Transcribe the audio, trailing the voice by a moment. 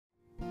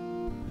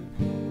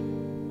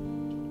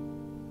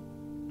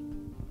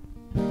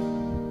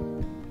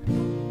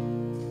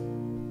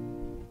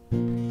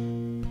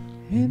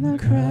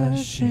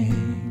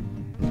crushing,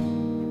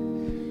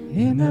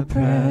 in the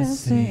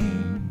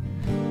pressing,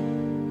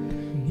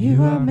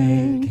 you are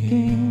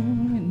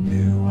making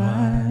new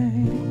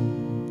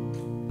wine.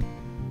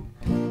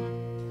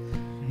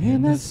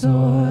 In the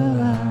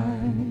soil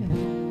I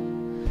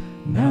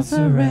now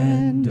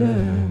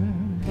surrender,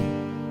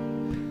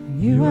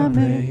 you are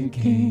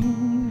making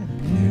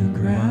new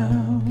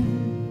ground.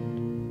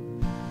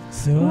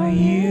 So I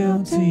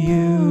yield to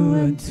you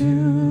and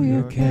to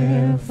your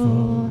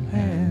careful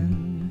hand.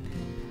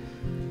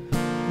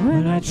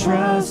 When I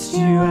trust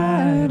you,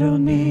 I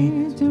don't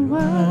need to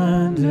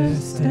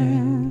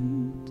understand.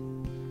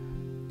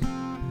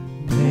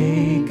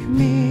 Make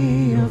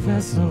me a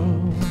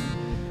vessel,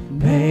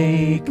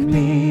 make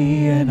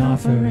me an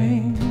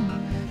offering,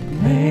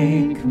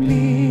 make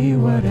me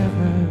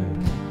whatever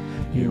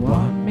you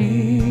want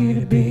me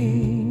to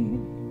be.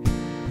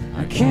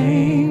 I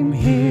came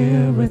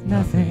here with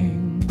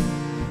nothing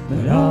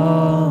but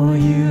all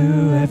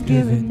you have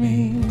given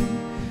me.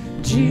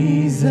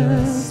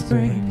 Jesus,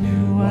 bring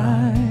new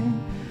wine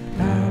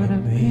out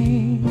of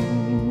me.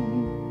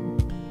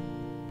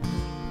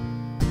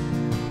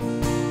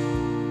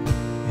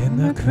 In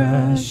the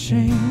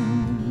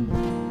crushing,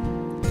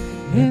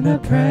 in the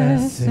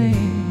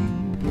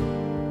pressing,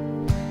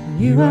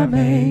 you are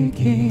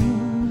making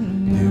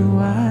new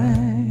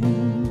wine.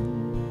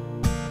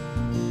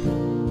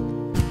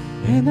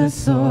 In the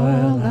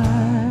soil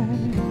I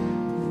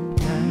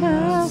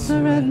now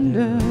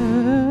surrender,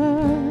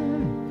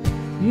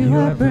 you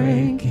are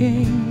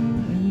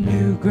breaking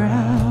new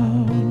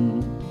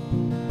ground.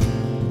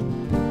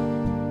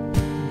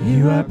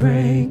 You are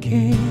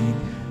breaking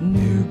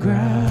new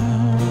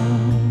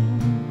ground.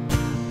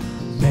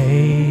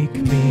 Make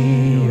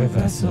me a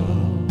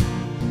vessel,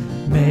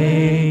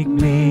 make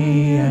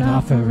me an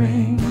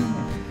offering,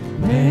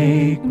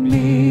 make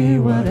me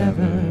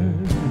whatever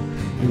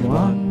you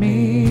want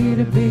me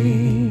to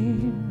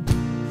be.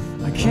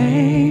 I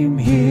came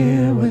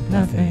here with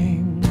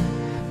nothing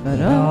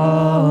but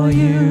all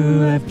you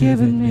have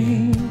given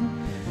me.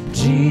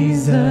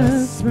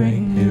 Jesus,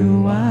 bring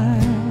new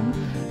wine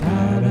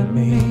out of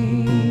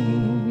me.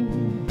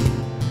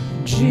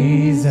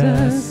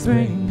 Jesus,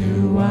 bring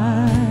new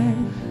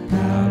wine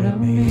out of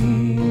me.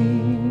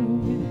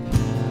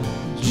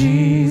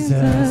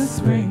 Jesus,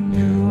 bring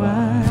new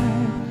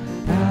wine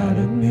out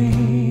of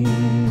me.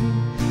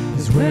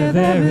 'Cause where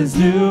there is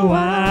new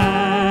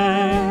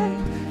wine,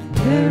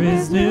 there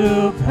is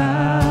new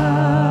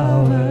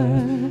power,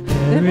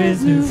 there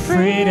is new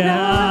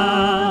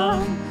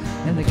freedom,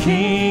 and the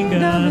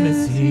kingdom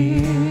is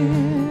here.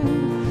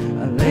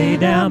 I lay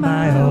down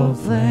my old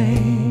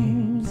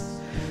flames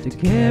to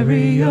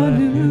carry your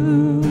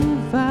new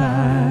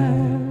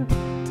fire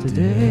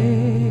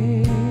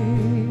today.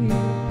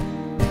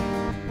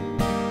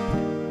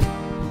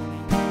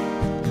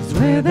 'Cause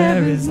where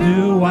there is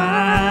new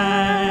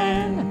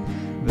wine,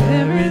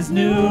 there is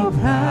new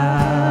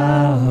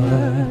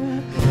power,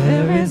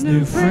 there is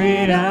new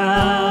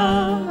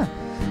freedom,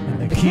 and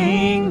the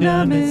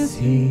kingdom is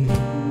here.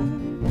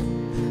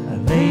 I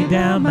lay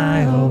down my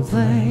old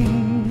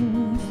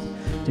flames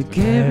to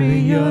carry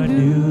your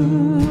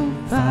new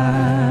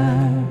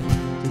fire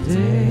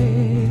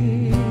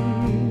today.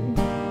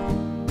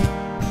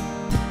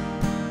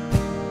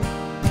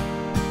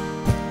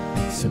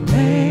 So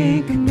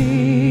make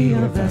me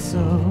a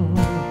vessel,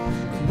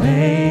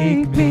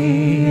 make me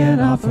an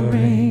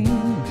offering,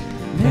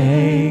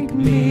 make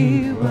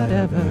me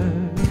whatever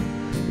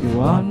you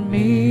want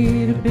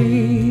me to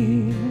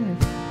be.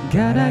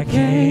 God, I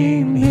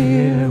came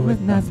here with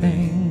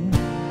nothing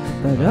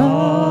but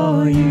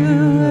all you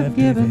have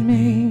given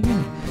me.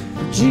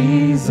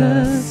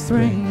 Jesus,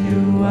 bring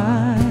new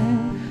wine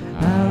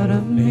out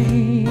of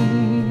me.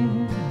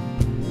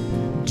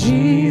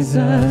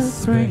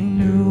 Jesus, bring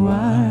new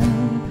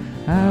wine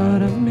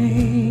out of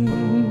me.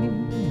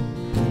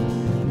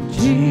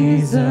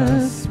 Jesus,